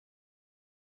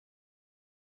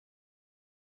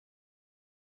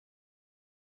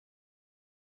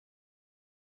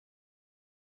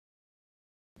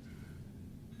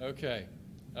Okay.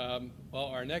 Well,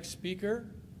 our next speaker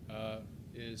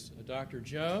is Dr.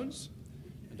 Jones.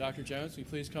 And Dr. Jones, will you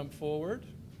please come forward?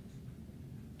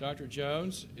 Dr.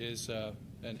 Jones is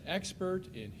an expert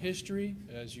in history,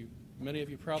 as many of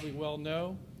you probably well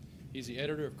know. He's the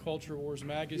editor of Culture Wars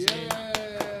magazine.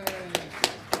 Yay!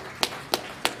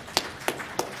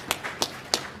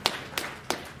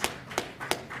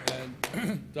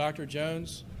 And Dr.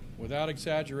 Jones, without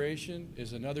exaggeration,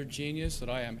 is another genius that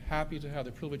I am happy to have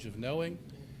the privilege of knowing.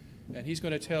 And he's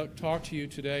going to talk to you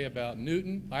today about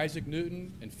Newton, Isaac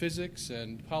Newton, and physics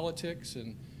and politics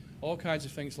and all kinds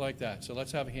of things like that. So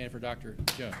let's have a hand for Dr.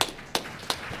 Jones.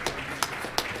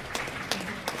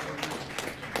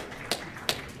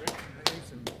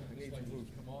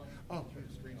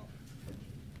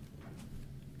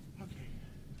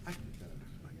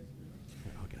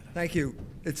 Thank you.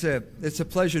 It's a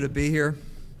pleasure to be here.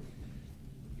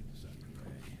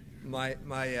 My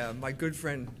good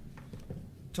friend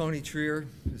Tony Trier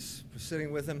is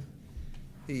sitting with him.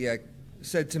 He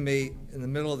said to me in the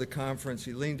middle of the conference,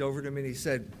 he leaned over to me and he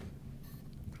said,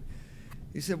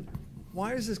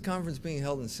 "Why is this conference being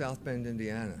held in South Bend,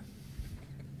 Indiana?"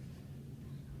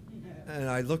 And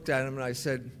I looked at him and I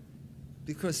said,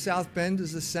 "Because South Bend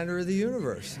is the center of the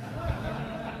universe."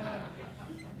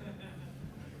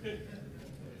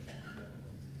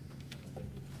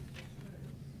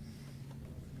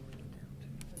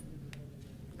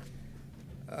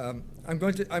 I'm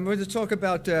going to talk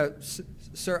about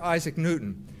Sir Isaac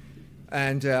Newton,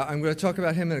 and I'm going to talk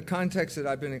about him in a context that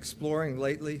I've been exploring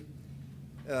lately,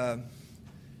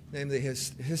 namely his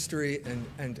history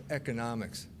and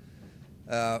economics.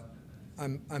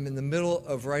 I'm in the middle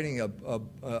of writing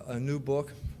a new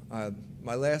book.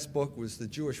 My last book was The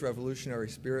Jewish Revolutionary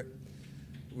Spirit.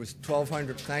 It was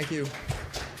 1,200. Thank you.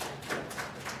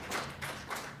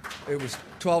 It was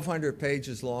 1,200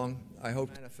 pages long. I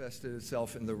hope it manifested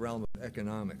itself in the realm of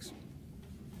economics.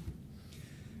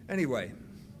 Anyway,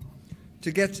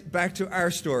 to get back to our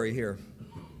story here.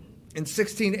 In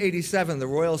 1687, the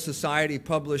Royal Society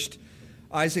published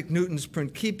Isaac Newton's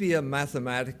Principia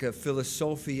Mathematica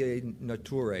Philosophiae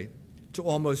Naturae to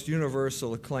almost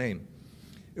universal acclaim.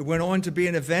 It went on to be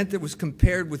an event that was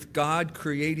compared with God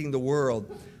creating the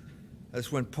world,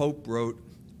 as when Pope wrote,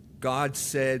 "God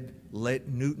said, let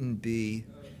Newton be,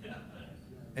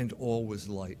 and all was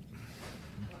light."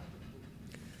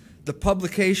 The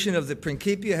publication of the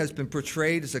Principia has been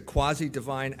portrayed as a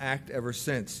quasi-divine act ever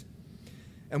since.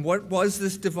 And what was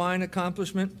this divine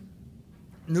accomplishment?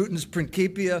 Newton's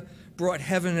Principia brought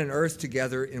heaven and earth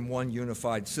together in one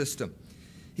unified system.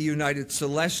 He united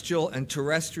celestial and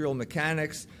terrestrial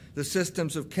mechanics, the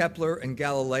systems of Kepler and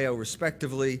Galileo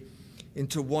respectively,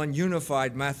 into one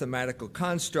unified mathematical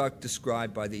construct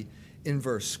described by the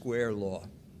inverse square law.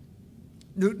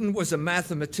 Newton was a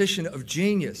mathematician of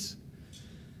genius,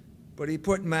 but he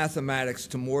put mathematics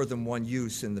to more than one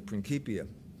use in the Principia.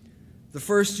 The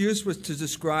first use was to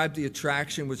describe the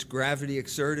attraction which gravity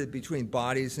exerted between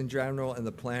bodies in general and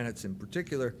the planets in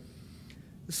particular.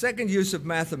 The second use of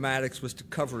mathematics was to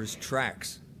cover his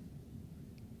tracks.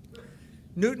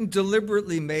 Newton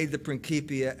deliberately made the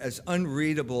Principia as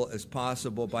unreadable as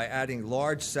possible by adding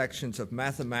large sections of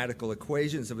mathematical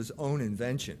equations of his own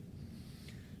invention.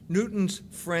 Newton's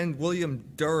friend William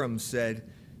Durham said,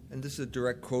 and this is a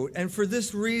direct quote, "And for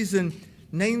this reason,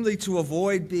 namely to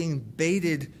avoid being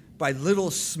baited by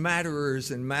little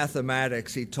smatterers in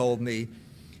mathematics, he told me,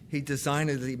 he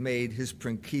designedly made his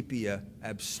Principia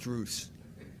abstruse."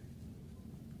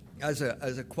 As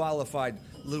a qualified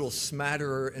little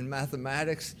smatterer in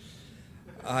mathematics,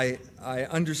 I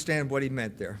understand what he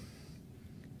meant there.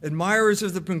 Admirers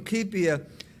of the Principia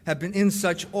have been in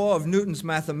such awe of Newton's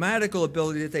mathematical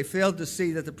ability that they failed to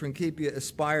see that the Principia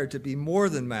aspired to be more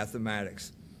than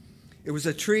mathematics. It was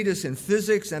a treatise in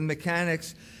physics and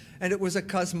mechanics, and it was a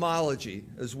cosmology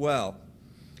as well.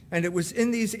 And it was in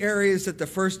these areas that the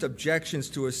first objections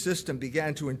to a system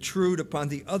began to intrude upon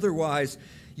the otherwise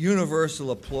universal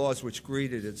applause which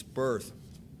greeted its birth.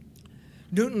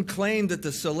 Newton claimed that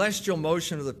the celestial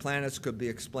motion of the planets could be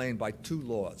explained by two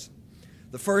laws.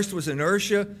 The first was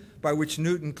inertia, by which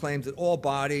Newton claimed that all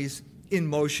bodies in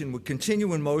motion would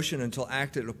continue in motion until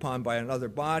acted upon by another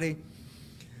body.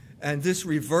 And this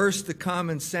reversed the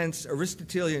common sense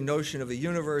Aristotelian notion of a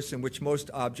universe in which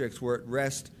most objects were at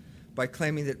rest, by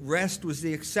claiming that rest was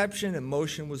the exception and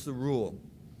motion was the rule.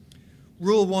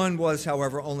 Rule one was,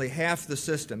 however, only half the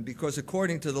system, because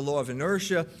according to the law of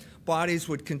inertia, bodies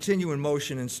would continue in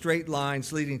motion in straight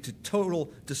lines, leading to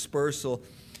total dispersal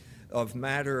of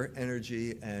matter,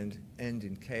 energy, and end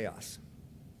in chaos.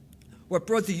 What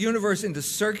brought the universe into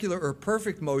circular or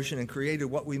perfect motion and created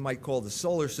what we might call the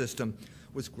solar system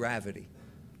was gravity.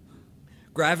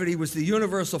 Gravity was the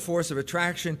universal force of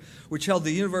attraction which held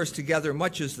the universe together,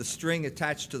 much as the string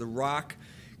attached to the rock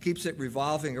keeps it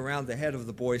revolving around the head of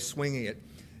the boy swinging it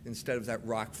instead of that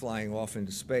rock flying off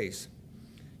into space.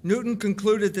 Newton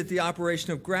concluded that the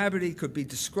operation of gravity could be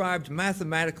described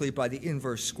mathematically by the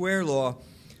inverse square law,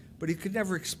 but he could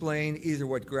never explain either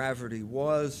what gravity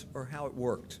was or how it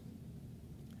worked.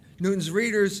 Newton's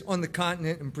readers on the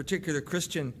continent, in particular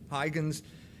Christian Huygens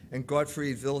and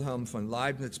Gottfried Wilhelm von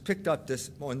Leibniz, picked up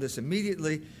on this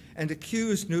immediately and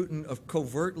accused Newton of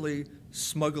covertly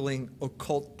smuggling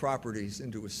occult properties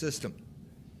into his system.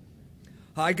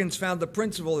 Huygens found the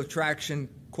principle of attraction,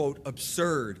 quote,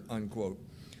 absurd, unquote.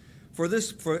 For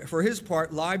his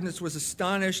part, Leibniz was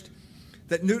astonished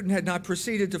that Newton had not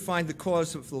proceeded to find the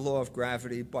cause of the law of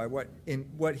gravity by what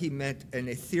he meant an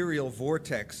ethereal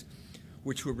vortex,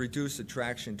 which would reduce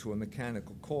attraction to a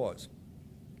mechanical cause.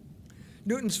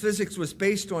 Newton's physics was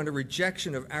based on a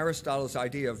rejection of Aristotle's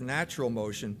idea of natural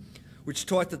motion, which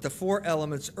taught that the four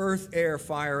elements, earth, air,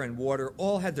 fire, and water,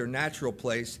 all had their natural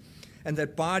place, and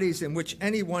that bodies in which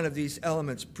any one of these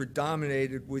elements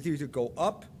predominated would either go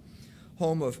up,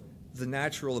 home of the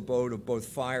natural abode of both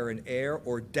fire and air,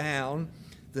 or down,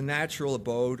 the natural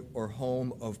abode or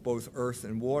home of both earth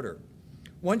and water.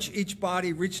 Once each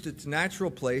body reached its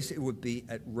natural place, it would be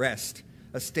at rest,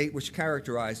 a state which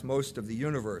characterized most of the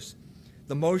universe.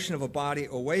 The motion of a body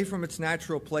away from its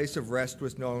natural place of rest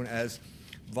was known as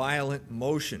violent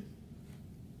motion.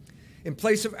 In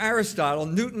place of Aristotle,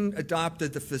 Newton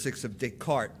adopted the physics of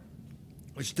Descartes,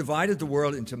 which divided the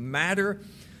world into matter,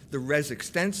 the res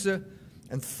extensa,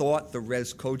 and thought, the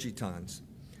res cogitans.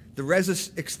 The res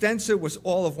extensa was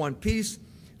all of one piece.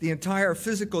 The entire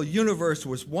physical universe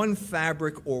was one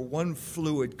fabric or one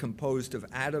fluid composed of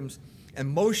atoms, and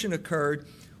motion occurred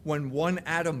when one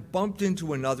atom bumped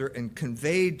into another and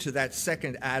conveyed to that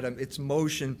second atom its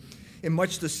motion in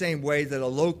much the same way that a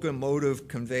locomotive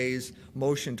conveys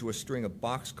motion to a string of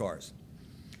boxcars.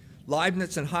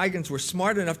 Leibniz and Huygens were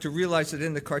smart enough to realize that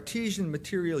in the Cartesian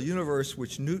material universe,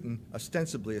 which Newton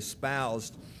ostensibly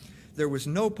espoused, there was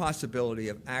no possibility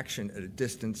of action at a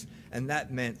distance, and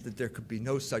that meant that there could be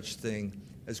no such thing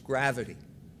as gravity.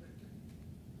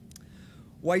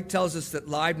 White tells us that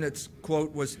Leibniz,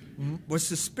 quote, was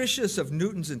suspicious of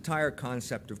Newton's entire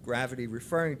concept of gravity,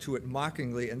 referring to it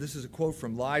mockingly, and this is a quote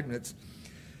from Leibniz,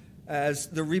 as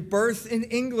the rebirth in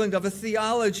England of a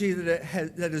theology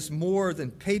that is more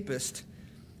than papist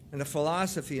and a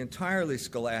philosophy entirely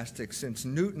scholastic, since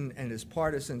Newton and his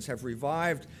partisans have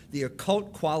revived the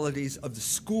occult qualities of the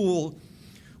school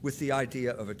with the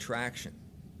idea of attraction.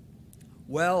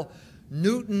 Well,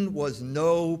 Newton was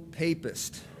no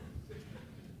papist.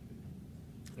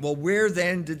 Well, where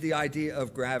then did the idea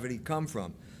of gravity come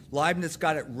from? Leibniz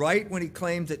got it right when he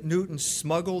claimed that Newton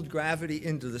smuggled gravity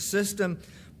into the system,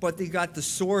 but he got the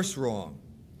source wrong.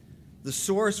 The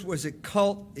source was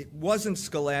occult. It wasn't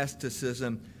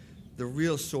scholasticism. The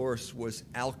real source was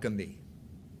alchemy.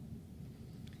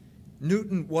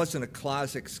 Newton wasn't a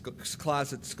closet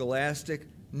scholastic.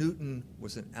 Newton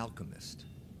was an alchemist.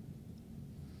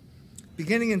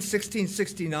 Beginning in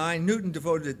 1669, Newton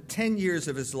devoted 10 years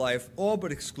of his life all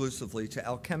but exclusively to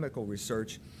alchemical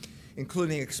research,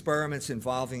 including experiments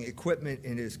involving equipment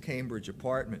in his Cambridge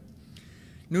apartment.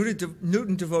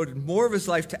 Newton devoted more of his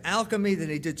life to alchemy than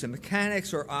he did to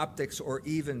mechanics or optics or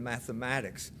even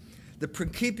mathematics. The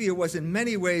Principia was in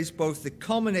many ways both the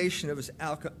culmination of his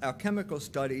alchemical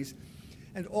studies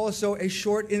and also a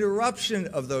short interruption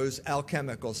of those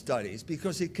alchemical studies,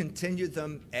 because he continued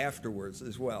them afterwards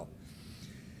as well.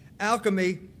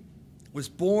 Alchemy was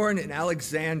born in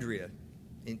Alexandria,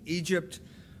 in Egypt,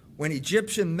 when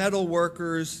Egyptian metal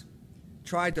workers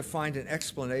tried to find an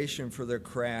explanation for their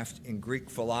craft in Greek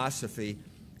philosophy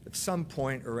at some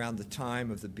point around the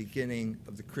time of the beginning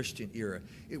of the Christian era.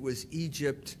 It was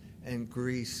Egypt and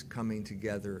Greece coming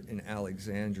together in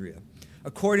Alexandria.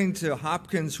 According to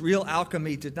Hopkins, real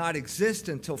alchemy did not exist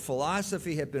until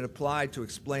philosophy had been applied to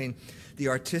explain the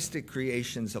artistic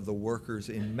creations of the workers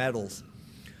in metals.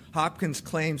 Hopkins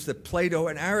claims that Plato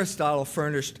and Aristotle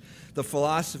furnished the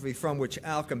philosophy from which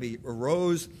alchemy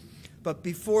arose, but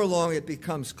before long it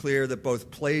becomes clear that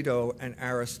both Plato and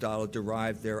Aristotle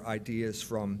derived their ideas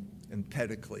from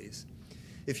Empedocles.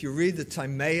 If you read the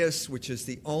Timaeus, which is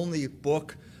the only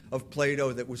book of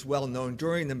Plato that was well known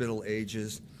during the Middle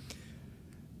Ages,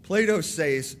 Plato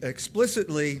says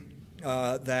explicitly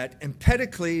that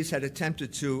Empedocles had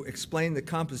attempted to explain the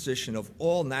composition of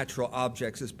all natural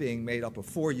objects as being made up of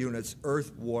 4 units: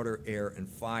 earth, water, air, and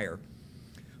fire.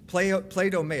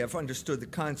 Plato may have understood the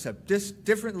concept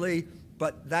differently,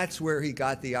 but that's where he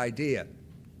got the idea.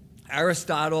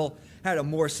 Aristotle had a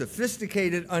more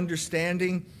sophisticated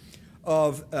understanding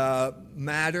of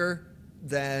matter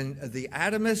than the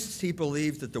atomists. He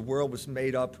believed that the world was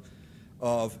made up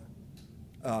of,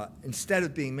 instead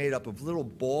of being made up of little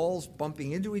balls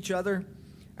bumping into each other,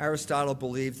 Aristotle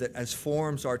believed that as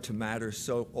forms are to matter,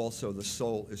 so also the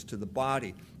soul is to the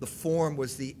body. The form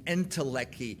was the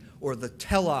entelechy, or the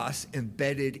telos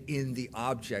embedded in the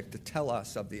object, the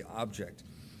telos of the object.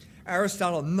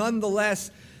 Aristotle nonetheless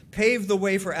paved the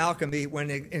way for alchemy when,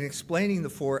 in explaining the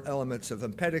four elements of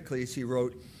Empedocles, he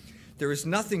wrote, "There is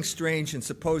nothing strange in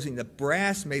supposing that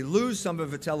brass may lose some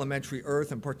of its elementary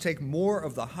earth and partake more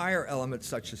of the higher elements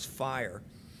such as fire.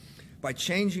 By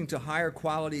changing to higher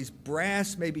qualities,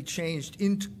 brass may be changed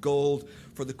into gold,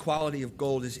 for the quality of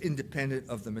gold is independent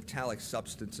of the metallic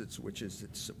substances which is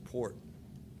its support."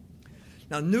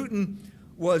 Now, Newton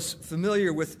was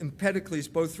familiar with Empedocles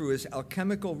both through his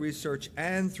alchemical research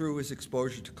and through his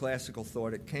exposure to classical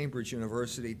thought at Cambridge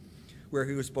University, where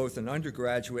he was both an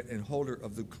undergraduate and holder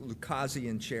of the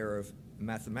Lucasian Chair of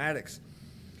Mathematics.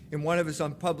 In one of his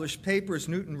unpublished papers,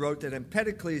 Newton wrote that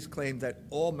Empedocles claimed that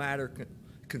all matter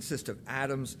consist of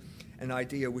atoms, an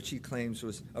idea which he claims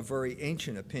was a very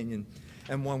ancient opinion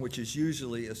and one which is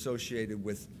usually associated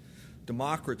with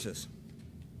Democritus.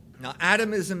 Now,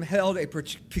 atomism held a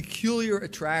peculiar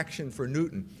attraction for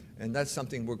Newton, and that's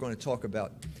something we're going to talk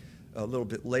about a little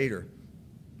bit later.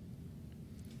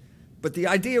 But the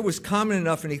idea was common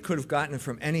enough, and he could have gotten it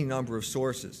from any number of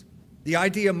sources. The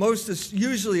idea most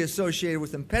usually associated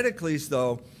with Empedocles,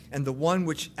 though, and the one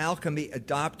which alchemy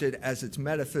adopted as its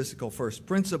metaphysical first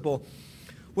principle,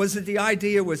 was the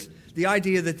idea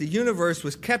that the universe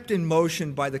was kept in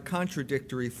motion by the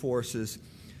contradictory forces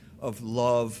of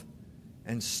love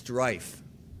and strife.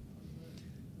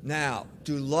 Now,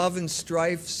 do love and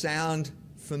strife sound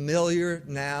familiar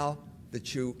now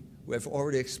that you have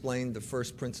already explained the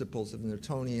first principles of the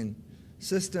Newtonian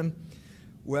system?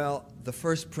 Well, the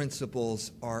first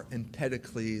principles are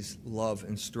Empedocles, love,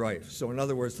 and strife. So in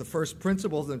other words, the first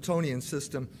principle of the Newtonian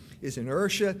system is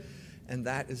inertia, and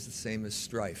that is the same as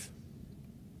strife.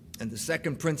 And the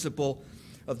second principle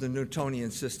of the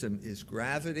Newtonian system is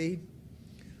gravity,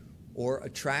 or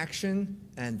attraction,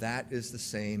 and that is the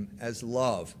same as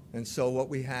love. And so what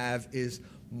we have is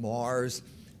Mars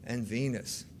and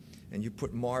Venus. And you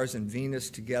put Mars and Venus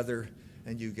together,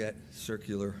 and you get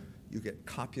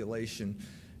copulation,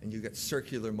 and you get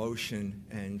circular motion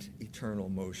and eternal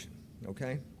motion,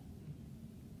 okay?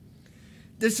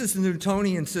 This is the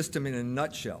Newtonian system in a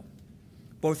nutshell.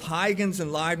 Both Huygens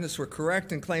and Leibniz were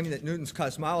correct in claiming that Newton's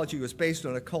cosmology was based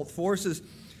on occult forces,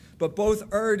 but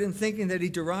both erred in thinking that he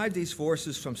derived these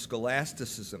forces from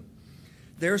scholasticism.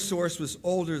 Their source was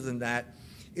older than that.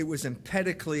 It was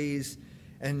Empedocles,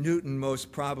 and Newton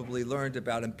most probably learned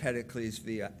about Empedocles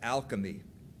via alchemy.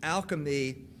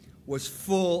 Alchemy was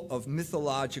full of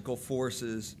mythological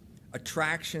forces,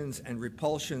 attractions and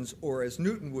repulsions, or as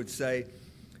Newton would say,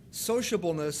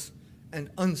 sociableness and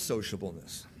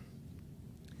unsociableness.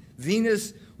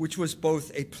 Venus, which was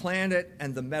both a planet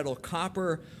and the metal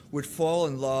copper, would fall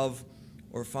in love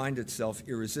or find itself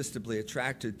irresistibly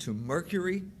attracted to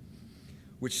Mercury,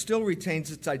 which still retains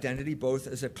its identity both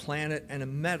as a planet and a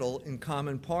metal in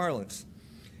common parlance.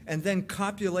 And then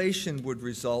copulation would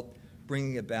result,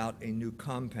 bringing about a new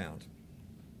compound.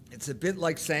 It's a bit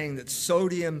like saying that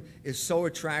sodium is so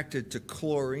attracted to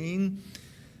chlorine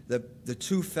that the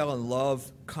two fell in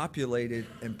love, copulated,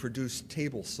 and produced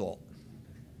table salt.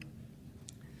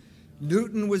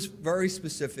 Newton was very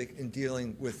specific in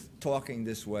dealing with talking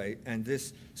this way, and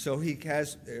so he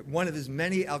has one of his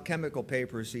many alchemical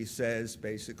papers. He says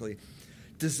basically,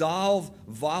 dissolve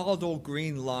volatile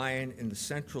green lion in the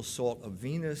central salt of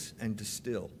Venus and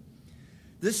distill.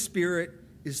 This spirit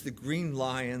is the green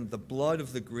lion, the blood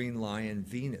of the green lion,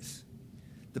 Venus,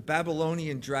 the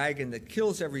Babylonian dragon that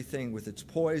kills everything with its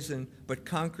poison, but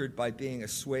conquered by being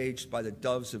assuaged by the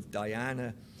doves of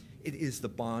Diana. It is the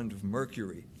bond of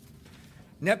Mercury.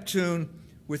 Neptune,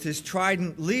 with his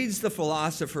trident, leads the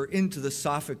philosopher into the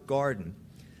Sophic garden.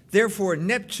 Therefore,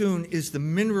 Neptune is the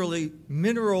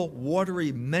mineral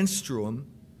watery menstruum,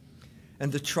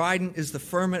 and the trident is the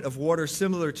ferment of water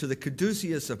similar to the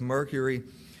caduceus of Mercury,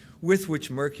 with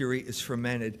which Mercury is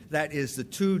fermented. That is, the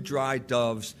two dry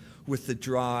doves with the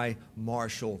dry,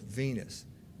 martial Venus.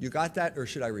 You got that, or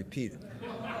should I repeat it?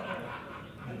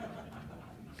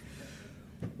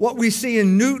 What we see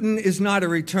in Newton is not a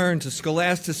return to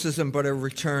scholasticism, but a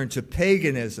return to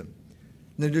paganism.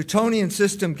 The Newtonian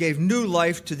system gave new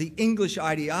life to the English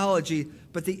ideology,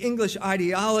 but the English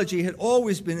ideology had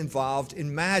always been involved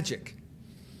in magic.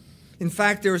 In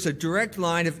fact, there is a direct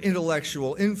line of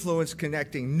intellectual influence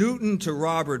connecting Newton to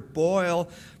Robert Boyle,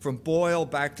 from Boyle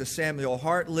back to Samuel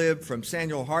Hartlib, from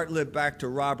Samuel Hartlib back to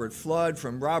Robert Fludd,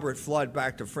 from Robert Fludd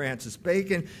back to Francis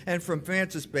Bacon, and from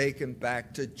Francis Bacon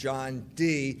back to John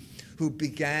Dee, who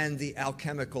began the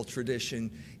alchemical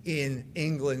tradition in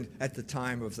England at the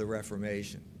time of the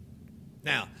Reformation.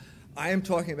 Now, I am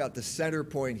talking about the center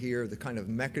point here, the kind of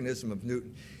mechanism of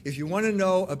Newton. If you want to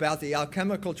know about the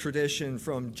alchemical tradition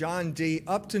from John Dee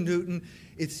up to Newton,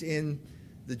 it's in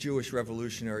the Jewish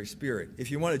revolutionary spirit. If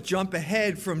you want to jump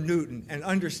ahead from Newton and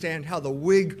understand how the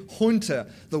Whig junta,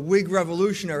 the Whig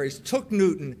revolutionaries, took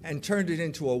Newton and turned it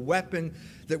into a weapon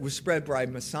that was spread by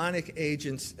Masonic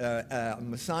agents,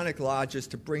 Masonic lodges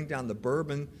to bring down the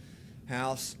Bourbon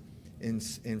House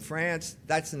in France,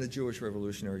 that's in the Jewish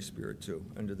revolutionary spirit too,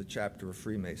 under the chapter of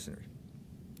Freemasonry.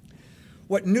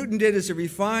 What Newton did is he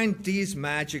refined Dee's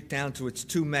magic down to its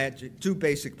two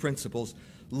basic principles,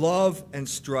 love and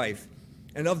strife.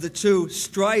 And of the two,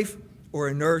 strife or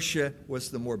inertia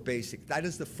was the more basic. That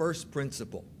is the first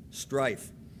principle, strife.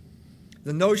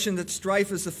 The notion that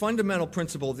strife is the fundamental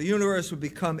principle of the universe would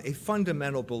become a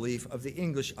fundamental belief of the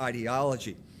English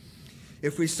ideology.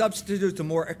 If we substitute the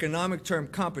more economic term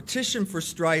competition for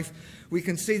strife, we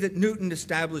can see that Newton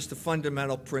established the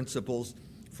fundamental principles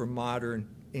for modern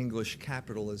English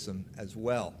capitalism as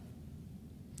well.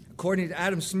 According to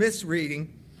Adam Smith's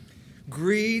reading,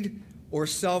 greed or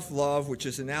self-love, which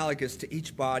is analogous to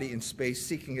each body in space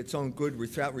seeking its own good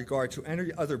without regard to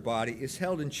any other body, is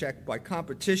held in check by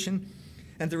competition,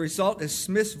 and the result is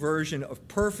Smith's version of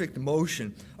perfect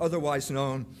motion, otherwise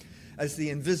known as the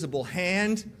invisible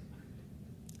hand,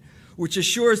 which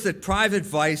assures that private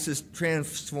vice is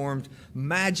transformed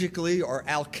magically or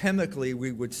alchemically,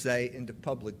 we would say, into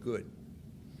public good.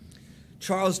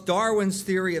 Charles Darwin's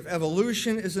theory of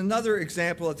evolution is another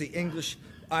example of the English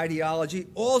ideology,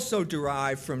 also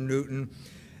derived from Newton,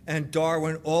 and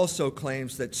Darwin also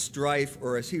claims that strife,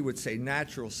 or as he would say,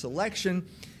 natural selection,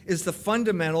 is the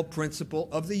fundamental principle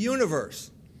of the universe.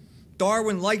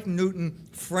 Darwin, like Newton,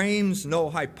 frames no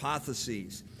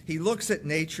hypotheses. He looks at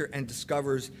nature and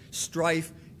discovers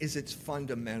strife is its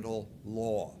fundamental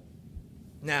law.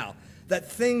 Now, that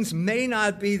things may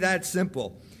not be that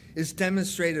simple is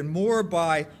demonstrated more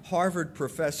by Harvard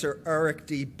professor Eric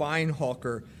D.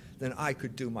 Beinhocker than I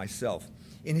could do myself.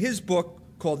 In his book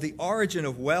called The Origin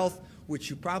of Wealth, which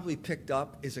you probably picked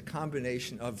up is a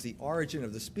combination of the origin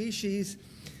of the species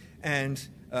and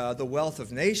the wealth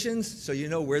of nations, so you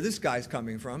know where this guy's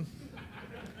coming from.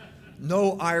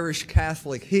 No Irish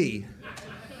Catholic he.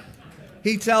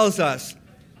 He tells us,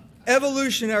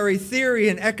 evolutionary theory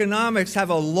and economics have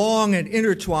a long and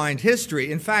intertwined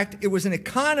history. In fact, it was an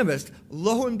economist,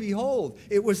 lo and behold,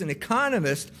 it was an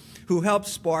economist who helped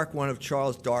spark one of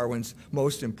Charles Darwin's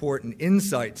most important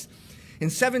insights. In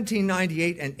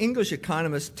 1798, an English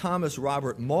economist, Thomas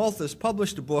Robert Malthus,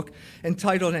 published a book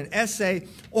entitled An Essay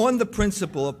on the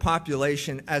Principle of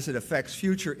Population as it Affects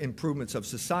Future Improvements of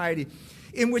Society,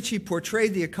 in which he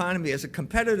portrayed the economy as a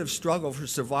competitive struggle for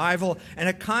survival and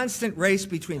a constant race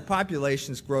between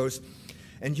population's growth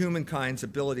and humankind's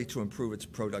ability to improve its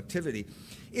productivity.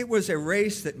 It was a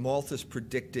race that Malthus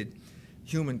predicted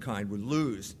humankind would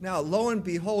lose. Now, lo and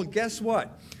behold, guess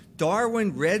what?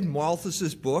 Darwin read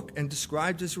Malthus's book and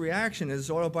described his reaction in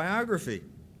his autobiography.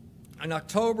 In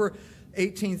October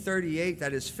 1838,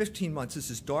 that is 15 months, this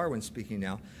is Darwin speaking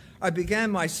now, I began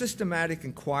my systematic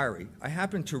inquiry. I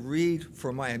happened to read,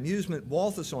 for my amusement,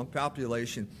 Malthus on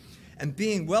population, and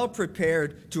being well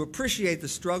prepared to appreciate the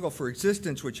struggle for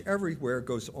existence which everywhere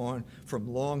goes on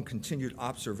from long continued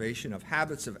observation of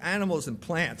habits of animals and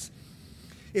plants,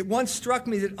 it once struck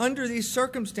me that under these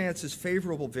circumstances,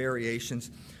 favorable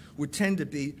variations would tend to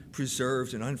be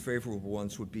preserved and unfavorable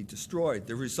ones would be destroyed.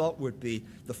 The result would be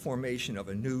the formation of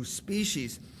a new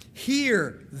species.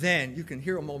 Here, then, you can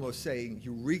hear him almost saying,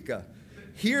 Eureka.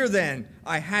 Here, then,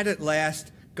 I had at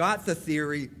last got the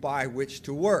theory by which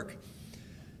to work.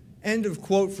 End of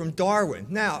quote from Darwin.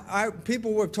 Now,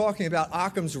 people were talking about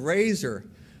Occam's razor.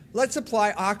 Let's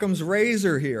apply Occam's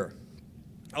razor here.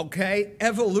 Okay,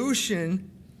 evolution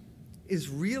is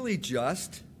really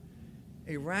just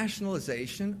a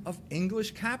rationalization of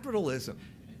English capitalism.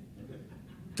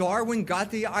 Darwin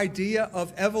got the idea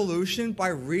of evolution by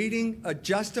reading a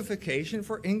justification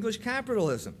for English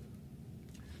capitalism.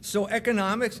 So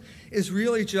economics is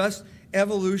really just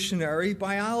evolutionary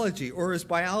biology, or is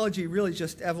biology really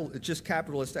just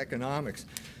capitalist economics?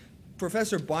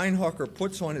 Professor Beinhocker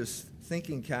puts on his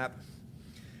thinking cap,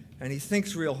 and he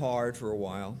thinks real hard for a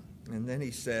while, and then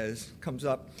he says, comes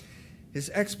up, His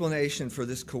explanation for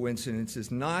this coincidence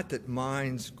is not that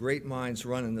great minds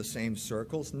run in the same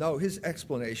circles. No, his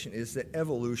explanation is that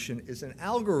evolution is an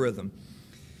algorithm.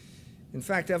 In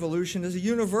fact, evolution is a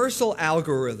universal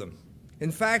algorithm.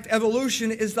 In fact,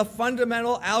 evolution is the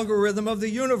fundamental algorithm of the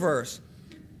universe.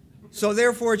 So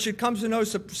therefore, it should come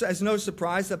as no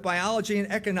surprise that biology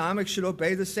and economics should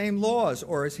obey the same laws,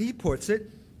 or as he puts it,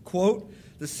 quote,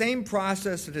 the same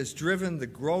process that has driven the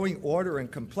growing order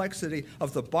and complexity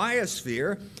of the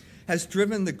biosphere has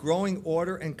driven the growing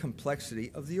order and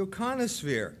complexity of the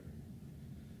econosphere.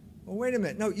 Well, wait a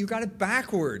minute. No, you got it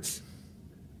backwards.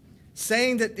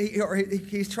 Saying that,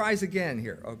 he tries again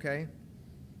here, okay?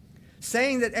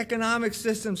 Saying that economic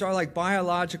systems are like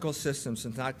biological systems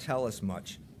does not tell us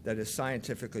much that is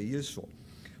scientifically useful.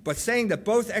 But saying that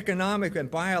both economic and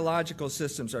biological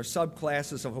systems are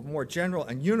subclasses of a more general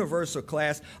and universal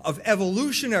class of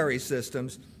evolutionary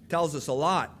systems tells us a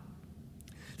lot.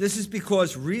 This is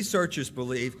because researchers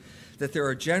believe that there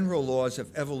are general laws of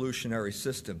evolutionary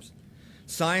systems.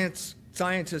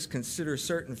 Scientists consider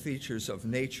certain features of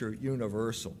nature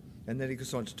universal. And then he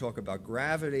goes on to talk about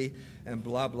gravity and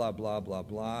blah, blah, blah, blah,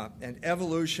 blah. And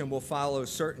evolution will follow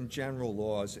certain general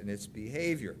laws in its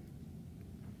behavior.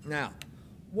 Now,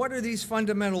 what are these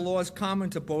fundamental laws common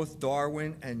to both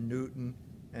Darwin and Newton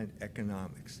and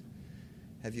economics?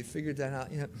 Have you figured that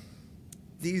out yet?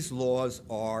 These laws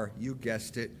are, you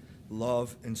guessed it,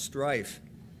 love and strife.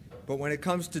 But when it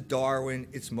comes to Darwin,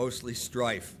 it's mostly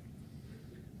strife.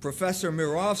 Professor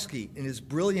Mirovsky, in his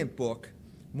brilliant book,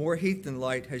 More Heat Than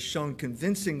Light, has shown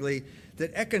convincingly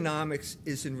that economics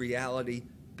is in reality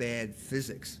bad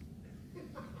physics,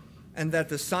 and that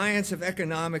the science of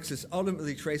economics is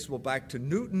ultimately traceable back to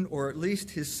Newton, or at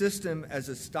least his system as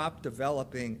it stopped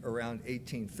developing around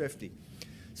 1850.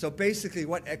 So basically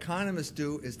what economists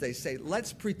do is they say,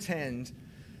 let's pretend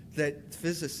that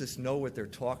physicists know what they're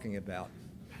talking about,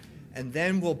 and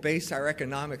then we'll base our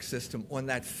economic system on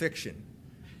that fiction.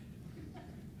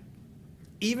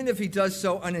 Even if he does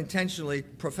so unintentionally,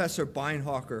 Professor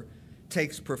Beinhocker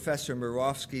takes Professor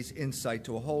Mirovsky's insight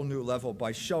to a whole new level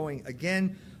by showing,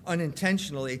 again,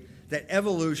 unintentionally, that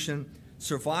evolution,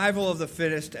 survival of the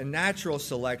fittest, and natural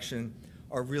selection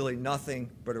are really nothing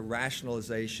but a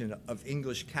rationalization of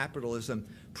English capitalism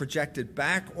projected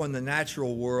back on the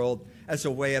natural world as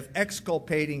a way of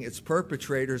exculpating its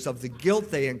perpetrators of the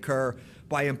guilt they incur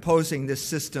by imposing this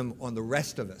system on the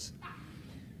rest of us.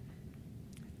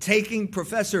 Taking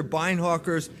Professor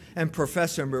Beinhocker's and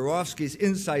Professor Mirovsky's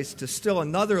insights to still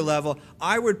another level,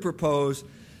 I would propose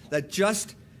that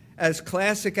just as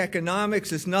classic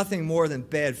economics is nothing more than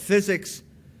bad physics,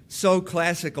 so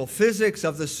classical physics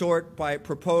of the sort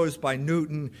proposed by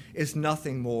Newton is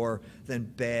nothing more than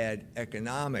bad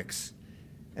economics.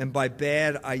 And by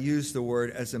bad, I use the word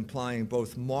as implying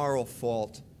both moral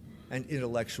fault and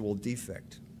intellectual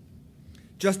defect.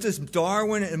 Just as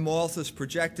Darwin and Malthus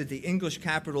projected the English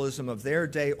capitalism of their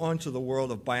day onto the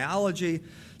world of biology,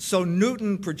 so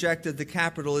Newton projected the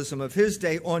capitalism of his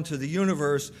day onto the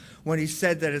universe when he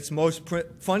said that its most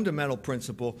fundamental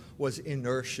principle was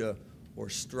inertia or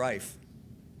strife.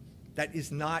 That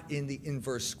is not in the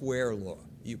inverse square law.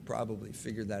 You probably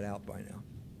figured that out by now.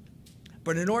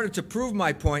 But in order to prove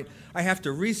my point, I have to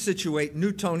resituate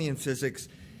Newtonian physics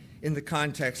in the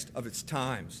context of its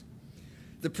times.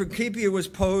 The Principia was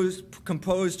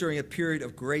composed during a period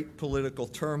of great political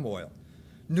turmoil.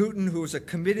 Newton, who was a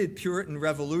committed Puritan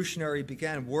revolutionary,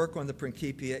 began work on the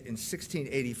Principia in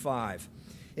 1685.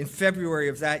 In February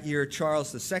of that year,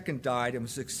 Charles II died and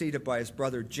was succeeded by his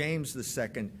brother James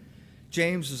II.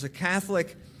 James was a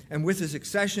Catholic, and with his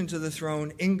accession to the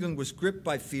throne, England was gripped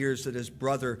by fears that his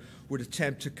brother would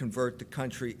attempt to convert the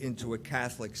country into a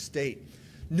Catholic state.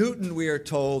 Newton, we are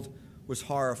told, was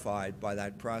horrified by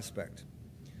that prospect.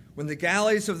 When the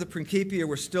galleys of the Principia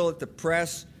were still at the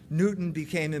press, Newton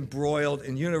became embroiled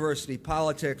in university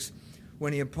politics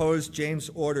when he imposed James'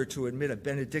 order to admit a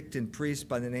Benedictine priest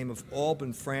by the name of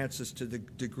Alban Francis to the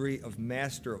degree of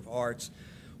Master of Arts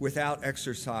without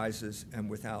exercises and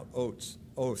without oaths.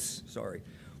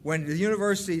 When the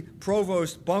university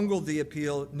provost bungled the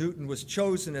appeal, Newton was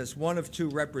chosen as one of two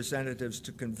representatives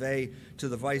to convey to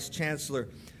the vice-chancellor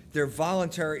their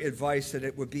voluntary advice that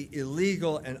it would be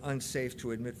illegal and unsafe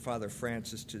to admit Father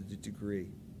Francis to the degree.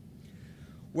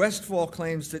 Westphal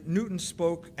claims that Newton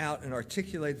spoke out and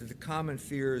articulated the common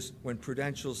fears when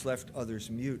prudentials left others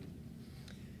mute.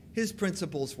 His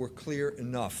principles were clear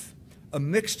enough. A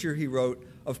mixture, he wrote,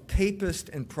 of papist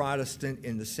and Protestant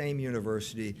in the same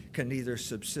university can neither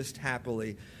subsist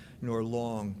happily nor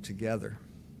long together.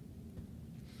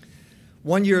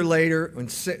 1 year later, in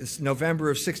November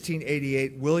of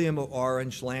 1688, William of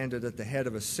Orange landed at the head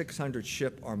of a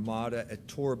 600-ship armada at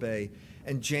Torbay,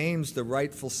 and James, the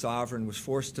rightful sovereign, was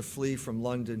forced to flee from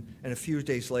London, and a few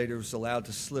days later was allowed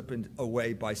to slip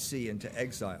away by sea into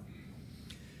exile.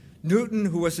 Newton,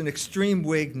 who was an extreme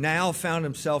Whig, now found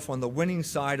himself on the winning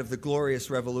side of the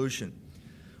Glorious Revolution.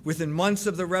 Within months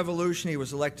of the Revolution, he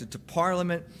was elected to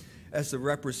Parliament as the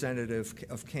representative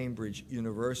of Cambridge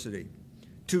University.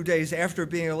 2 days after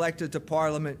being elected to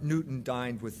Parliament, Newton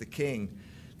dined with the king.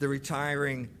 The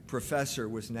retiring professor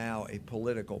was now a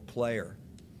political player.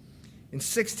 In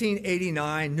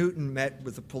 1689, Newton met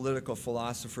with the political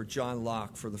philosopher John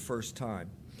Locke for the first time.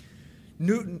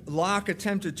 Locke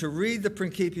attempted to read the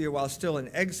Principia while still in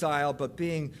exile, but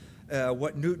being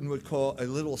what Newton would call a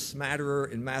little smatterer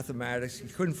in mathematics, he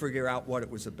couldn't figure out what it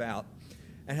was about,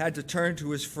 and had to turn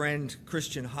to his friend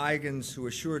Christian Huygens, who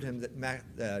assured him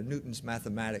that Newton's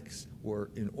mathematics were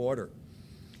in order.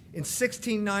 In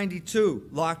 1692,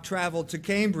 Locke traveled to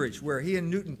Cambridge, where he and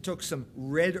Newton took some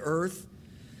red earth,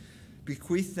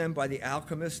 bequeathed them by the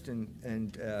alchemist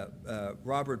and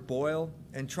Robert Boyle,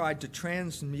 and tried to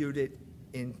transmute it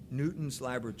in Newton's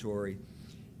laboratory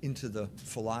into the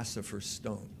philosopher's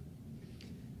stone.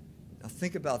 Now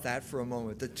think about that for a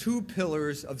moment. The two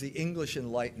pillars of the English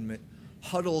Enlightenment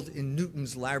huddled in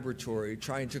Newton's laboratory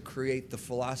trying to create the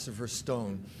philosopher's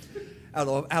stone out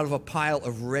of a pile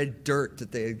of red dirt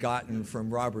that they had gotten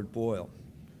from Robert Boyle.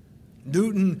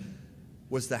 Newton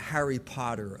was the Harry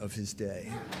Potter of his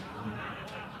day.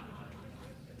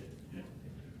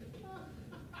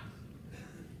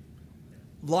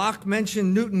 Locke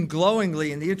mentioned Newton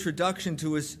glowingly in the introduction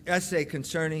to his essay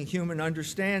concerning human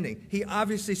understanding. He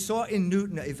obviously saw in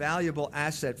Newton a valuable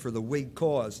asset for the Whig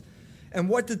cause. And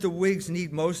what did the Whigs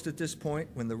need most at this point,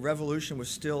 when the revolution was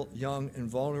still young and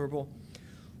vulnerable?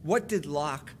 What did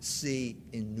Locke see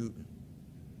in Newton?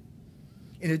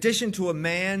 In addition to a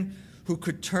man who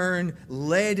could turn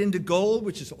lead into gold,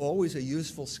 which is always a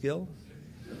useful skill,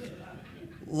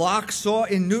 Locke saw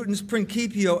in Newton's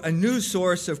Principia a new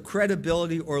source of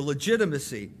credibility or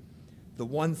legitimacy, the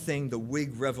one thing the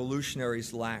Whig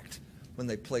revolutionaries lacked when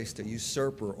they placed a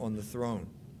usurper on the throne.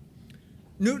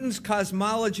 Newton's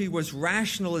cosmology was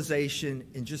rationalization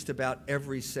in just about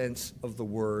every sense of the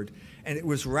word, and it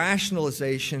was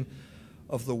rationalization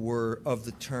of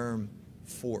the term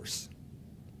force.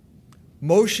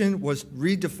 Motion was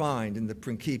redefined in the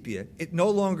Principia. It no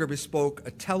longer bespoke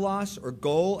a telos or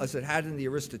goal as it had in the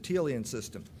Aristotelian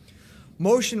system.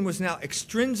 Motion was now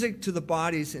extrinsic to the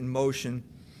bodies in motion,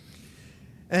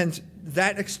 and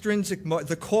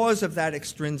the cause of that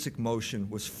extrinsic motion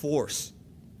was force.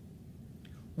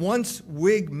 Once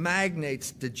Whig magnates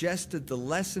digested the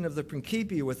lesson of the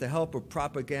Principia with the help of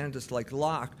propagandists like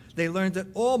Locke, they learned that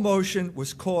all motion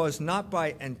was caused not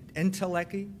by an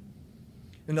entelechy,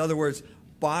 in other words,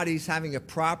 bodies having a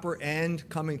proper end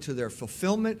coming to their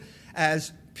fulfillment,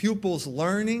 as pupils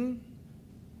learning,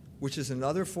 which is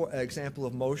another example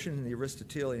of motion in the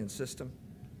Aristotelian system,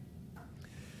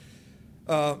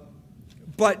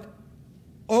 but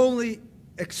only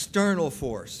external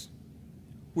force,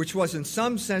 which was in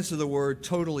some sense of the word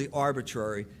totally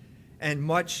arbitrary, and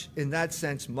much, in that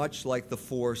sense, much like the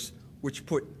force which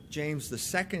put James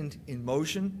II in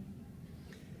motion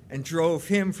and drove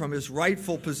him from his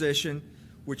rightful position,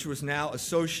 which was now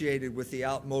associated with the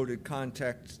outmoded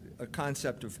concept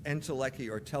of entelechy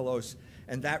or telos,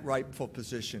 and that rightful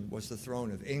position was the throne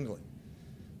of England.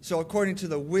 So according to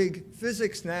the Whig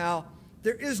physics now,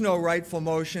 there is no rightful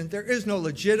motion, there is no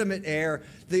legitimate heir.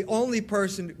 The only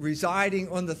person residing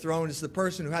on the throne is the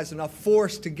person who has enough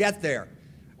force to get there,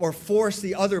 or force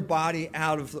the other body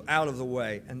out of the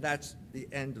way, and that's the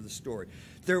end of the story.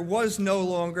 There was no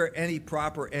longer any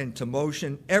proper end to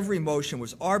motion. Every motion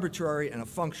was arbitrary and a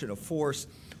function of force.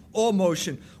 All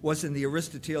motion was, in the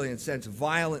Aristotelian sense,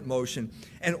 violent motion,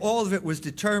 and all of it was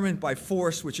determined by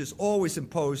force, which is always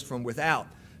imposed from without.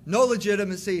 No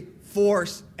legitimacy,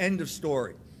 force, end of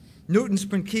story. Newton's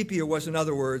Principia was, in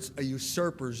other words, a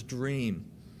usurper's dream.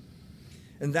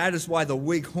 And that is why the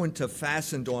Whig junta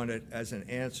fastened on it as an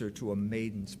answer to a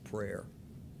maiden's prayer.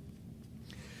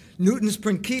 Newton's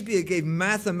Principia gave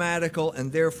mathematical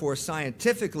and therefore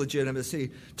scientific legitimacy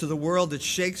to the world that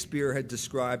Shakespeare had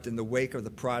described in the wake of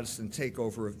the Protestant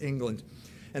takeover of England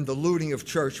and the looting of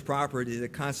church property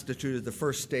that constituted the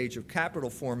first stage of capital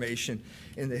formation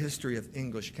in the history of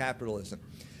English capitalism.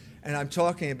 And I'm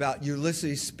talking about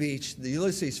Ulysses' speech, the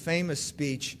Ulysses' famous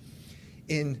speech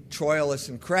in Troilus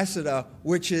and Cressida,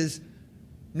 which is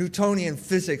Newtonian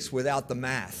physics without the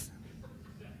math.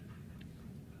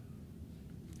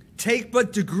 Take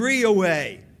but degree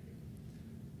away,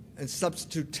 and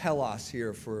substitute telos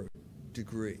here for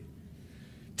degree.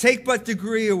 Take but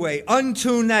degree away,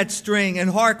 untune that string, and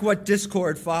hark what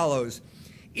discord follows.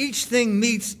 Each thing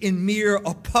meets in mere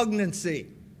oppugnancy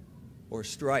or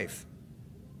strife.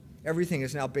 Everything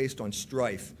is now based on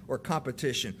strife or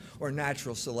competition or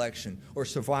natural selection or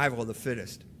survival of the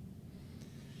fittest.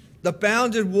 The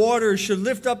bounded waters should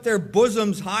lift up their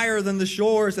bosoms higher than the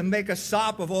shores and make a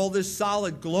sop of all this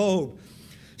solid globe.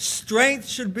 Strength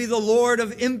should be the lord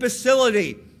of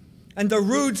imbecility, and the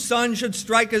rude son should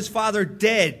strike his father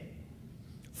dead.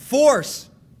 Force.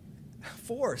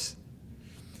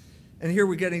 And here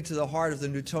we're getting to the heart of the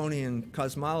Newtonian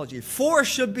cosmology. Force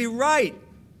should be right,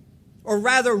 or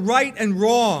rather right and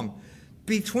wrong,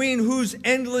 between whose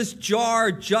endless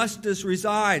jar justice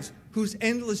resides. Whose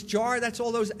endless jar? That's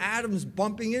all those atoms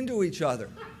bumping into each other.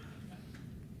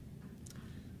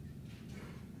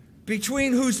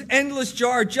 Between whose endless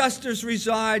jar justice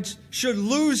resides should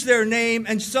lose their name,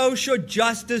 and so should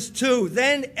justice too.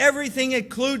 Then everything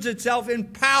includes itself in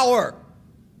power.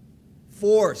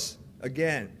 Force,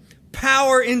 again.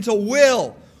 Power into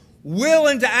will. Will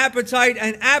into appetite,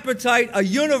 and appetite, a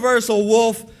universal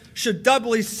wolf, should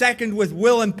doubly second with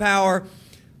will and power,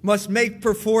 must make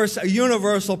perforce a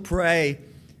universal prey,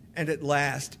 and at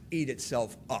last eat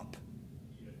itself up.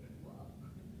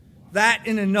 That,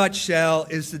 in a nutshell,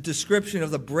 is the description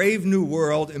of the brave new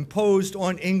world imposed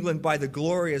on England by the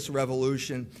Glorious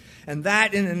Revolution, and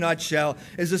that, in a nutshell,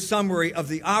 is a summary of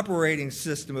the operating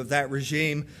system of that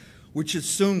regime, which has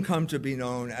soon come to be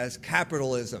known as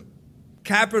capitalism.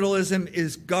 Capitalism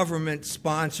is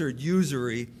government-sponsored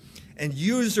usury, and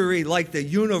usury, like the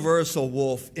universal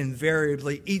wolf,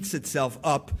 invariably eats itself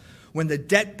up when the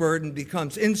debt burden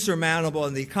becomes insurmountable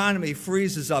and the economy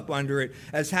freezes up under it,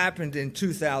 as happened in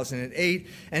 2008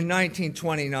 and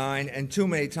 1929 and too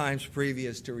many times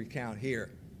previous to recount here.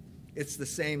 It's the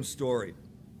same story.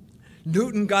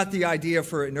 Newton got the idea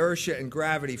for inertia and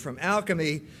gravity from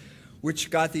alchemy,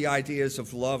 which got the ideas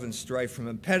of love and strife from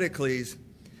Empedocles.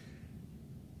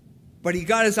 But he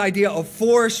got his idea of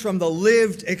force from the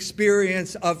lived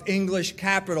experience of English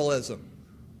capitalism.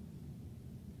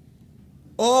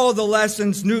 All the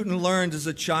lessons Newton learned as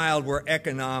a child were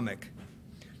economic.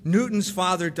 Newton's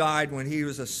father died when he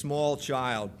was a small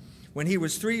child. When he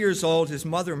was 3 years old, his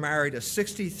mother married a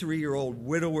 63-year-old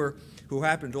widower who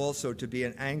happened also to be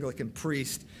an Anglican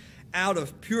priest out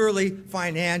of purely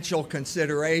financial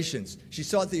considerations. She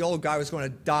thought the old guy was going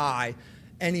to die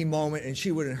any moment, and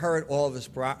she would inherit all of his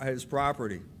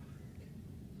property.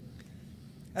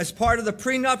 As part of the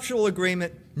prenuptial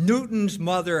agreement, Newton's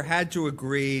mother had to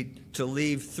agree to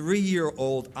leave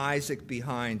 3-year-old Isaac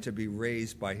behind to be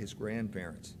raised by his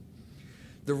grandparents.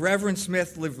 The Reverend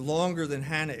Smith lived longer than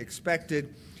Hannah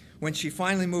expected. When she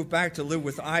finally moved back to live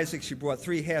with Isaac, she brought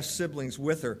 3 half-siblings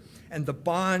with her, and the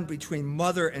bond between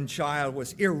mother and child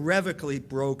was irrevocably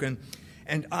broken,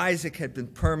 and Isaac had been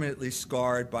permanently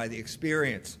scarred by the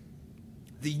experience.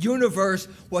 The universe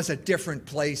was a different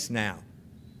place now.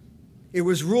 It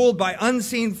was ruled by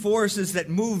unseen forces that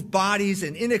moved bodies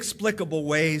in inexplicable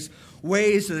ways,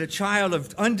 ways that a child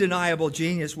of undeniable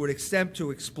genius would attempt to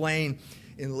explain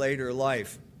in later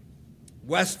life.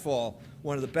 Westphal,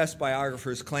 one of the best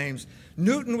biographers, claims,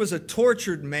 Newton was a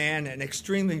tortured man, an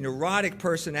extremely neurotic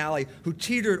personality who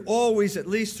teetered always, at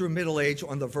least through middle age,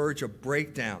 on the verge of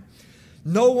breakdown.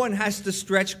 No one has to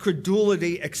stretch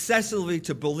credulity excessively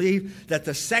to believe that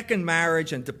the second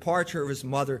marriage and departure of his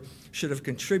mother should have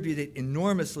contributed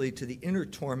enormously to the inner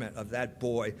torment of that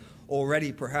boy,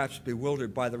 already perhaps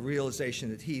bewildered by the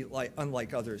realization that he,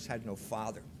 unlike others, had no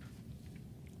father.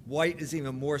 White is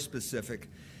even more specific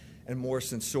and more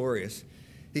censorious.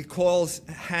 He calls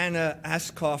Hannah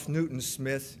Askoff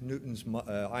Newton-Smith,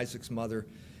 Isaac's mother,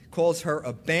 calls her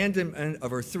abandonment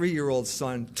of her 3-year-old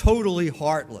son totally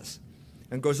heartless,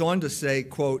 and goes on to say,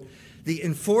 quote, the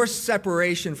enforced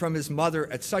separation from his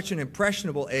mother at such an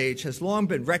impressionable age has long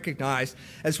been recognized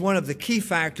as one of the key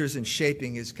factors in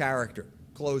shaping his character,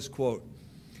 close quote.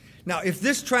 Now, if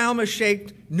this trauma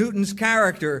shaped Newton's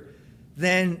character,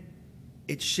 then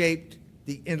it shaped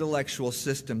the intellectual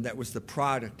system that was the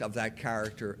product of that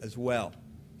character as well.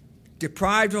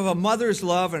 Deprived of a mother's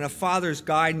love and a father's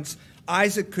guidance,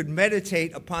 Isaac could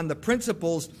meditate upon the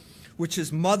principles which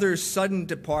his mother's sudden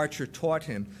departure taught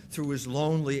him through his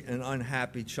lonely and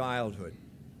unhappy childhood.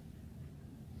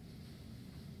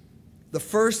 The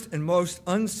first and most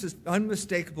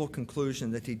unmistakable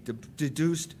conclusion that he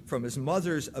deduced from his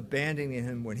mother's abandoning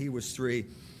him when he was 3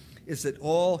 is that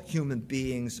all human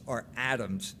beings are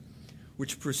atoms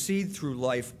which proceed through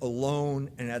life alone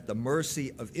and at the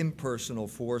mercy of impersonal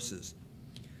forces.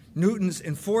 Newton's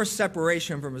enforced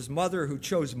separation from his mother, who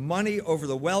chose money over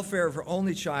the welfare of her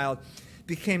only child,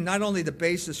 became not only the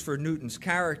basis for Newton's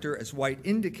character, as White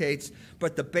indicates,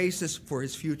 but the basis for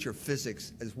his future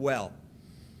physics as well.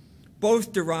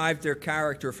 Both derived their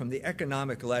character from the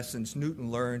economic lessons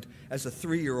Newton learned as a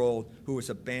 3-year-old who was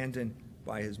abandoned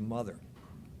by his mother.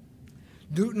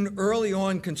 Newton early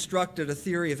on constructed a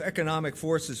theory of economic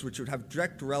forces which would have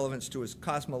direct relevance to his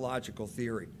cosmological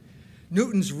theory.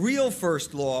 Newton's real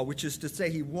first law, which is to say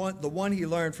the one he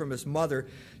learned from his mother,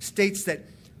 states that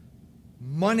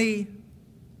money,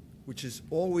 which is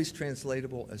always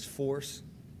translatable as force,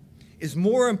 is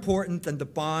more important than the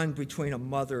bond between a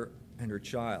mother and her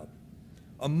child.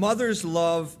 A mother's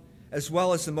love, as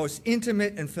well as the most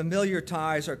intimate and familiar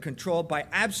ties, are controlled by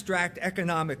abstract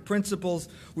economic principles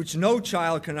which no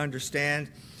child can understand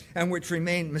and which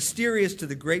remain mysterious to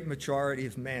the great majority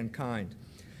of mankind.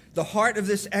 The heart of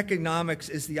this economics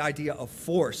is the idea of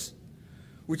force,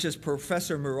 which, as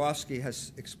Professor Murawski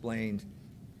has explained,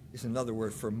 is another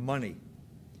word for money.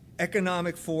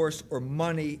 Economic force, or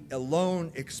money,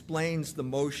 alone explains the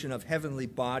motion of heavenly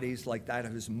bodies like that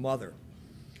of his mother.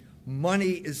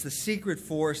 Money is the secret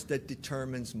force that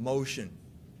determines motion.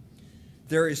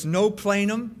 There is no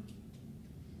plenum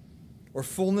or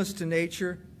fullness to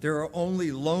nature. There are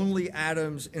only lonely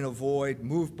atoms in a void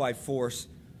moved by force,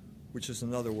 which is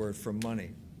another word for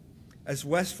money. As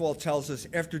Westphal tells us,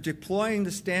 after deploying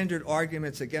the standard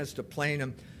arguments against a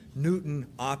plenum, Newton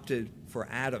opted for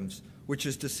atoms, which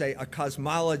is to say a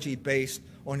cosmology based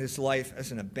on his life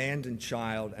as an abandoned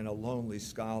child and a lonely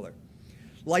scholar.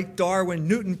 Like Darwin,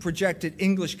 Newton projected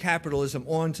English capitalism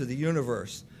onto the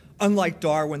universe. Unlike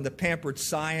Darwin, the pampered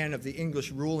scion of the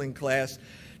English ruling class,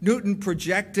 Newton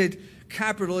projected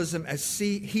capitalism as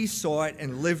he saw it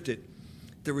and lived it,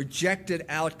 the rejected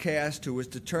outcast who was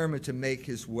determined to make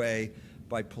his way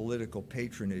by political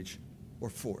patronage or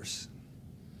force.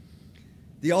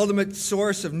 The ultimate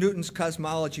source of Newton's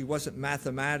cosmology wasn't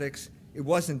mathematics. It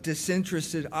wasn't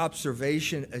disinterested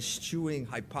observation eschewing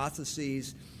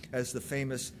hypotheses, as the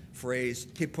famous phrase,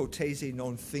 hypothesi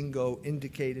non fingo,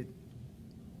 indicated.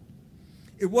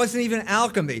 It wasn't even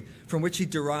alchemy, from which he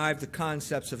derived the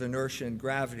concepts of inertia and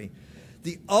gravity.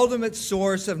 The ultimate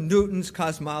source of Newton's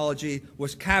cosmology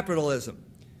was capitalism,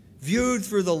 viewed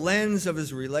through the lens of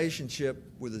his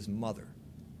relationship with his mother.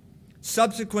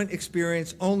 Subsequent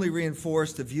experience only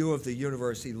reinforced the view of the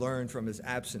universe he learned from his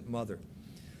absent mother.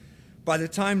 By the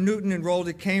time Newton enrolled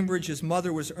at Cambridge, his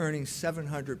mother was earning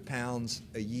 £700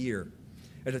 a year,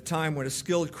 at a time when a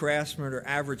skilled craftsman or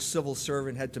average civil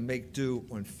servant had to make do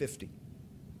on 50.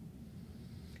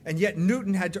 And yet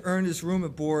Newton had to earn his room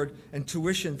and board and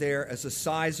tuition there as a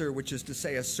sizer, which is to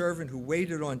say a servant who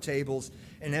waited on tables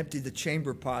and emptied the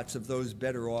chamber pots of those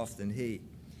better off than he.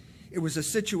 It was a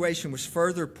situation which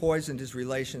further poisoned his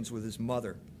relations with his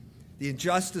mother. The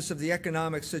injustice of the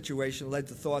economic situation led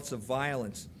to thoughts of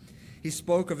violence. He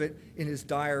spoke of it in his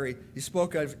diary. He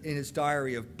spoke of in his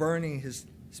diary of burning his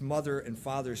mother and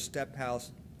stepfather's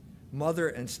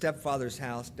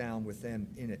house down with them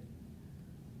in it.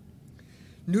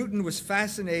 Newton was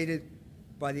fascinated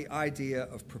by the idea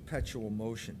of perpetual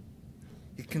motion.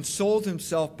 He consoled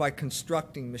himself by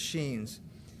constructing machines.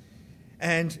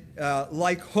 And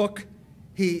like Hooke,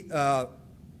 he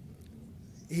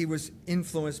was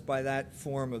influenced by that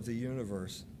form of the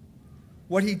universe.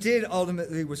 What he did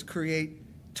ultimately was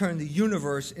turn the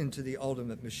universe into the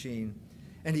ultimate machine.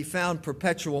 And he found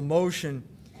perpetual motion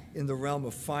in the realm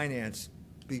of finance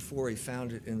before he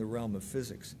found it in the realm of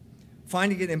physics.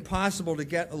 Finding it impossible to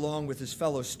get along with his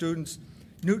fellow students,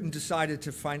 Newton decided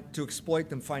to exploit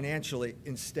them financially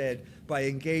instead by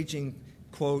engaging,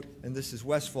 quote, and this is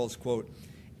Westphal's quote,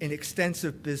 in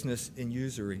extensive business in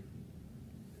usury,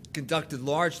 conducted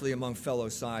largely among fellow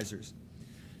sizers.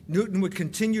 Newton would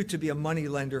continue to be a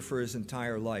moneylender for his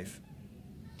entire life.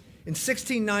 In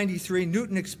 1693,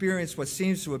 Newton experienced what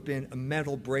seems to have been a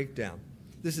mental breakdown.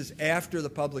 This is after the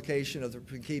publication of the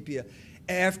Principia,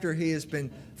 after he has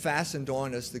been fastened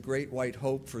on as the great white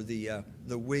hope for the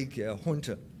Whig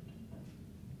junta.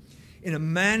 In a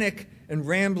manic and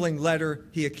rambling letter,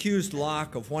 he accused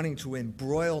Locke of wanting to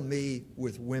embroil me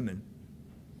with women.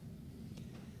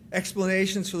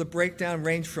 Explanations for the breakdown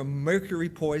range from mercury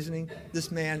poisoning.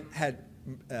 This man had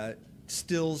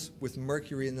stills with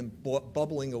mercury in them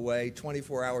bubbling away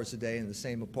 24 hours a day in the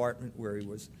same apartment where he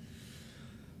was.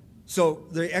 So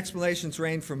the explanations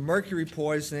range from mercury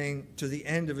poisoning to the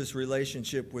end of his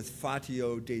relationship with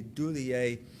Fatio de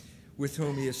Doulier, with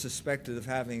whom he is suspected of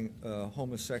having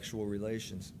homosexual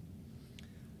relations.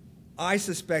 I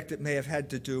suspect it may have had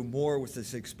to do more with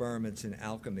his experiments in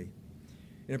alchemy.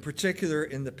 In particular,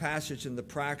 in the passage in the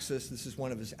Praxis, this is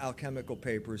one of his alchemical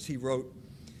papers, he wrote,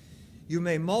 "You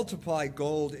may multiply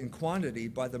gold in quantity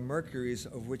by the mercuries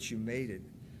of which you made it,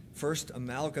 first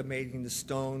amalgamating the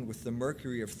stone with the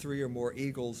mercury of 3 or more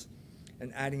eagles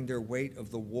and adding their weight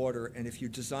of the water. And if you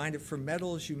design it for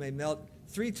metals, you may melt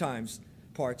 3 times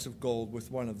parts of gold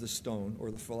with one of the stone,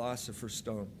 or the philosopher's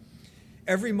stone.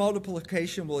 Every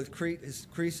multiplication will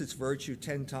increase its virtue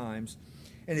 10 times.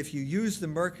 And if you use the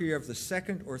mercury of the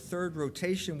 2nd or 3rd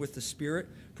rotation with the spirit,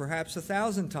 perhaps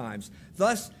 1,000 times.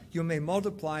 Thus, you may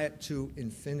multiply it to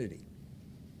infinity."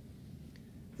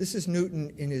 This is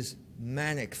Newton in his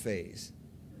manic phase.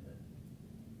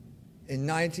 In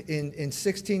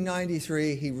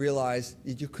 1693, he realized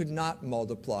that you could not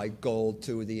multiply gold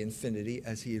to the infinity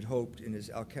as he had hoped in his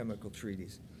alchemical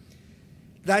treatise.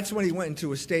 That's when he went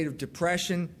into a state of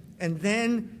depression, and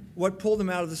then what pulled him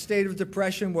out of the state of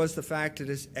depression was the fact that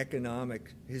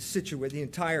the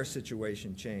entire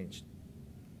situation changed.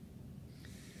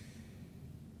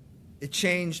 It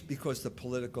changed because the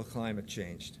political climate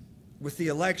changed. With the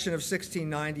election of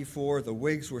 1694, the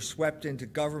Whigs were swept into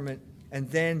government, and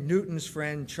then Newton's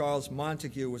friend Charles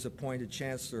Montague was appointed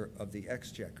Chancellor of the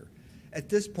Exchequer. At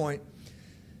this point,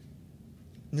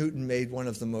 Newton made one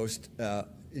of the most,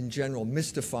 in general,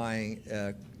 mystifying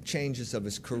changes of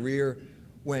his career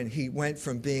when he went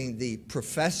from being the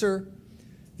professor,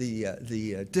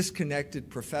 the disconnected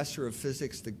professor of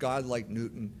physics, the godlike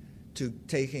Newton, to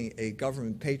taking a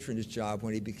government patronage job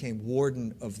when he became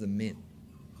warden of the mint.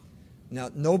 Now,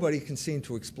 nobody can seem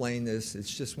to explain this. It's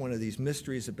just one of these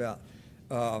mysteries about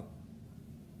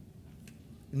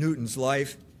Newton's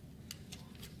life.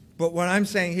 But what I'm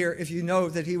saying here, if you know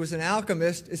that he was an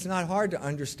alchemist, it's not hard to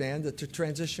understand that the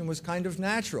transition was kind of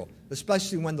natural,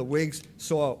 especially when the Whigs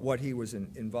saw what he was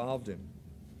involved in.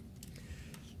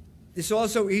 It's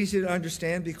also easy to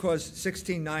understand because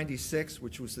 1696,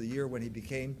 which was the year when he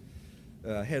became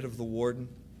head of the warden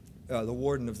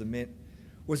of the mint,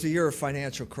 was a year of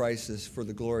financial crisis for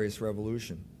the Glorious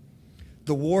Revolution.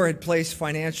 The war had placed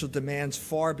financial demands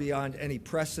far beyond any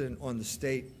precedent on the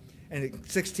state, and in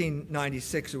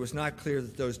 1696 it was not clear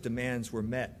that those demands were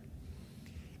met.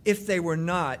 If they were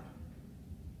not,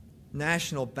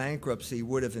 national bankruptcy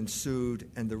would have ensued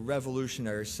and the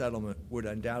revolutionary settlement would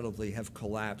undoubtedly have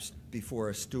collapsed before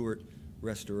a Stuart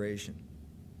restoration.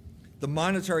 The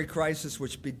monetary crisis,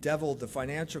 which bedeviled the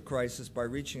financial crisis by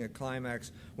reaching a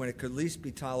climax when it could least be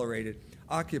tolerated,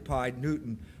 occupied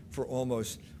Newton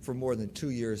for more than 2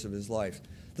 years of his life.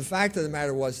 The fact of the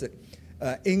matter was that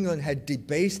England had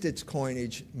debased its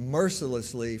coinage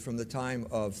mercilessly from the time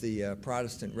of the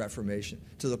Protestant Reformation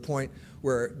to the point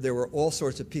where there were all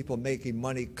sorts of people making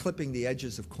money clipping the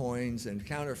edges of coins and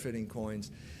counterfeiting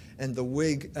coins, and the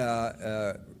Whig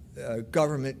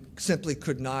government simply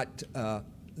could not,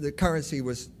 the currency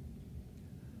was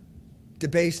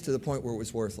debased to the point where it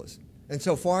was worthless. And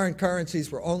so foreign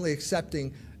currencies were only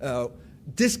accepting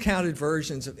discounted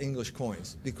versions of English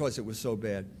coins because it was so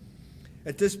bad.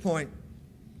 At this point,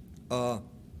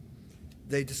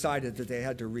 they decided that they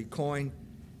had to recoin,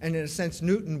 and in a sense,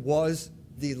 Newton was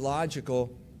the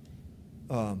logical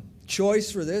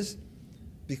choice for this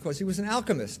because he was an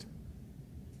alchemist.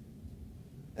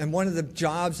 And one of the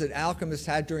jobs that alchemists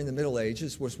had during the Middle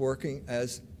Ages was working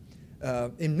as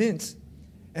in mints.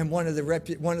 And one of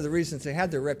the reasons they had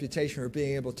their reputation for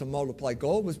being able to multiply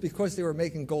gold was because they were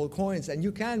making gold coins. And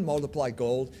you can multiply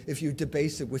gold if you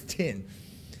debase it with tin.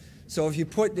 So if you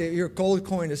put your gold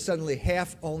coin is suddenly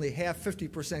only half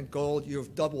 50% gold, you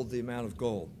have doubled the amount of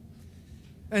gold.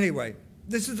 Anyway,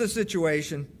 this is the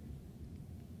situation.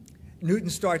 Newton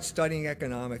starts studying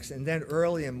economics, and then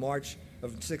early in March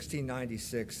of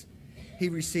 1696, he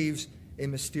receives a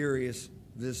mysterious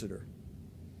visitor.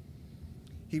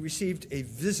 He received a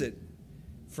visit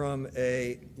from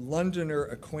a Londoner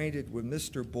acquainted with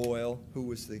Mr. Boyle, who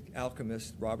was the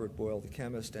alchemist, Robert Boyle, the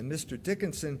chemist, and Mr.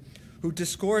 Dickinson, who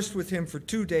discoursed with him for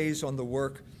 2 days on the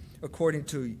work, according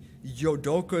to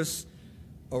Jodocus,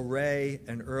 a Ray,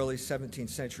 an early 17th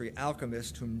century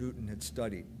alchemist whom Newton had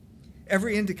studied.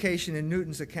 Every indication in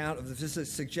Newton's account of the visit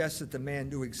suggests that the man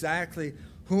knew exactly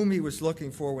whom he was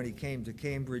looking for when he came to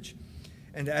Cambridge.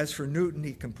 And as for Newton,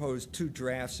 he composed 2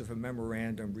 drafts of a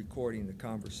memorandum recording the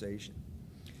conversation.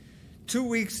 2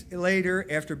 weeks later,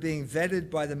 after being vetted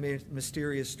by the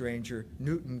mysterious stranger,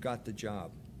 Newton got the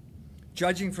job.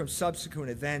 Judging from subsequent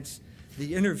events,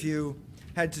 the interview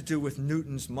had to do with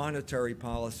Newton's monetary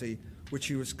policy, which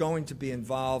he was going to be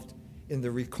involved in the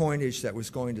recoinage that was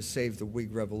going to save the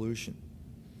Whig Revolution.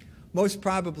 Most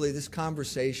probably, this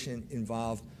conversation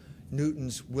involved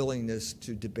Newton's willingness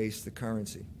to debase the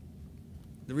currency.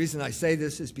 The reason I say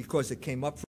this is because it came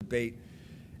up for debate,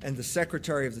 and the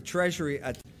Secretary of the Treasury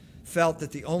felt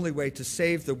that the only way to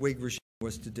save the Whig regime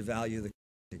was to devalue the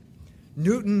currency.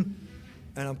 Newton,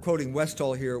 and I'm quoting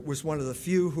Westall here, was one of the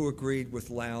few who agreed with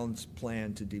Lowndes'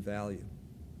 plan to devalue.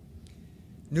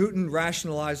 Newton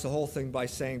rationalized the whole thing by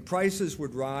saying prices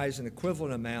would rise an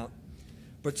equivalent amount,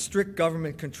 but strict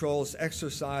government controls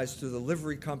exercised through the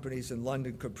livery companies in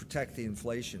London could protect the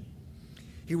inflation.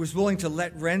 He was willing to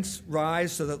let rents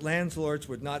rise so that landlords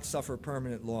would not suffer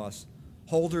permanent loss.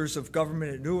 Holders of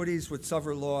government annuities would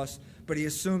suffer loss, but he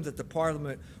assumed that the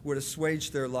Parliament would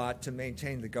assuage their lot to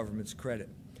maintain the government's credit.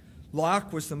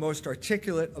 Locke was the most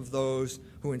articulate of those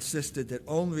who insisted that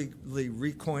only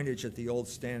recoinage at the old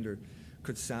standard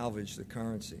could salvage the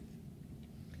currency.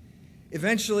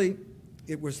 Eventually,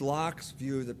 it was Locke's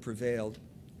view that prevailed,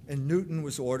 and Newton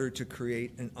was ordered to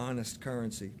create an honest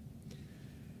currency.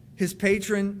 His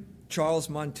patron, Charles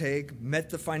Montague, met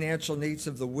the financial needs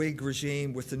of the Whig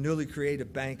regime with the newly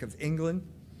created Bank of England,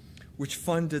 which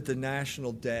funded the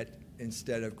national debt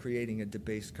instead of creating a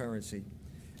debased currency.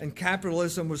 And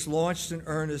capitalism was launched in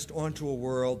earnest onto a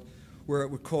world where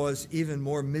it would cause even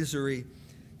more misery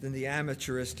than the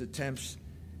amateurist attempts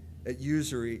at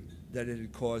usury that it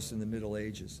had caused in the Middle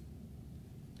Ages.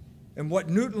 And what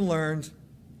Newton learned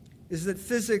is that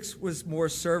physics was more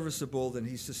serviceable than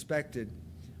he suspected,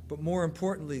 but more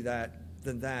importantly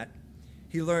than that,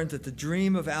 he learned that the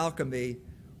dream of alchemy,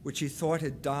 which he thought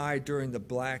had died during the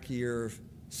Black Year of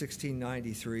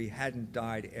 1693, hadn't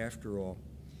died after all.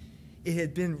 It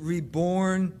had been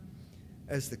reborn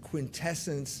as the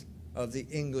quintessence of the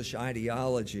English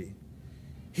ideology.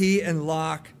 He and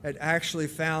Locke had actually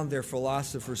found their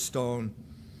philosopher's stone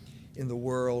in the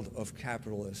world of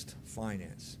capitalist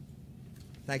finance.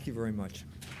 Thank you very much.